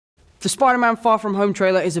The Spider-Man Far From Home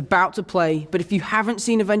trailer is about to play, but if you haven't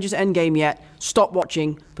seen Avengers Endgame yet, stop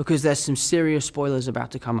watching because there's some serious spoilers about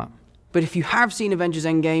to come up. But if you have seen Avengers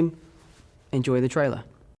Endgame, enjoy the trailer.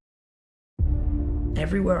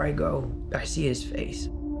 Everywhere I go, I see his face.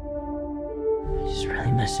 I just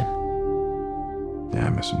really miss him. Yeah, I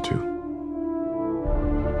miss him too.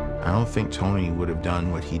 I don't think Tony would have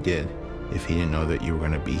done what he did if he didn't know that you were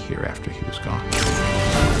going to be here after he was gone.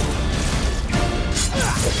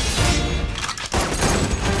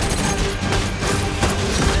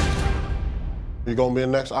 You gonna be the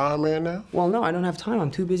next Iron Man now? Well, no, I don't have time. I'm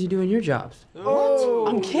too busy doing your jobs. What?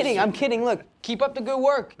 I'm kidding. Look, keep up the good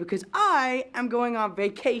work because I am going on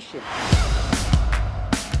vacation.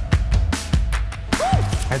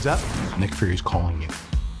 Heads up, Nick Fury's calling you.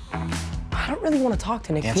 I don't really want to talk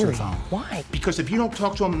to Nick Answer Fury. the phone. Why? Because if you don't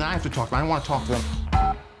talk to him, then I have to talk to him. I don't want to talk to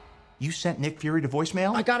him. You sent Nick Fury to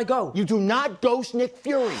voicemail? I gotta go. You do not ghost Nick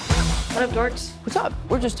Fury. What up, dorks? What's up?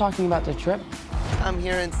 We're just talking about the trip. I'm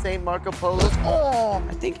here in St. Marco Polo's. Oh,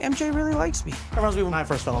 I think MJ really likes me. that reminds me when I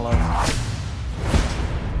first fell in love.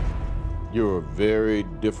 You're a very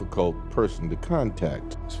difficult person to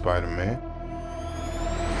contact, Spider-Man.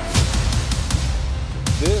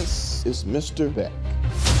 This is Mr. Beck.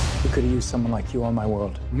 We could have used someone like you on my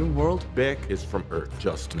world. Your world? Beck is from Earth,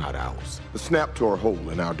 just not ours. The snap to our hole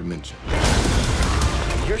in our dimension.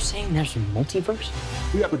 You're saying there's a multiverse?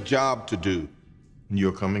 We have a job to do, and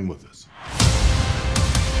you're coming with us.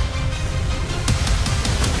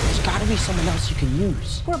 There's gotta be someone else you can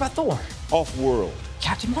use. What about Thor? Off-world.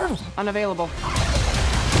 Captain Marvel? Unavailable.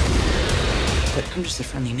 But I'm just a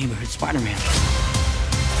friendly neighborhood Spider-Man.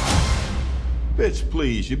 Bitch,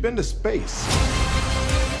 please, you've been to space.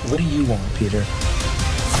 What do you want, Peter?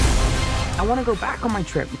 I want to go back on my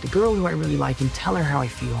trip with the girl who I really like and tell her how I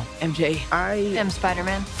feel. MJ, I am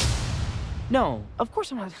Spider-Man. No, of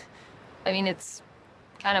course I'm not. I mean, it's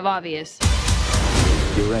kind of obvious.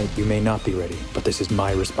 You're right, you may not be ready, but this is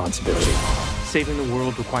my responsibility. Saving the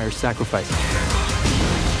world requires sacrifice.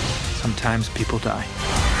 Sometimes people die.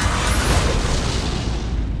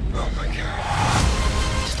 Oh my God.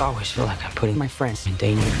 I just always feel like I'm putting my friends in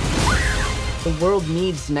danger. The world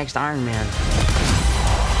needs the next Iron Man.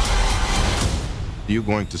 Are you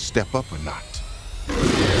going to step up or not?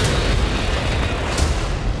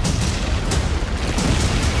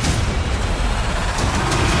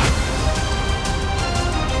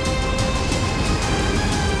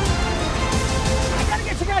 I gotta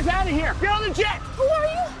get you guys out of here. Get on the jet. Who are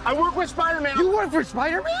you? I work with Spider-Man. You work for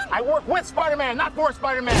Spider-Man? I work with Spider-Man, not for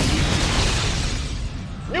Spider-Man.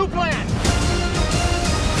 New plan.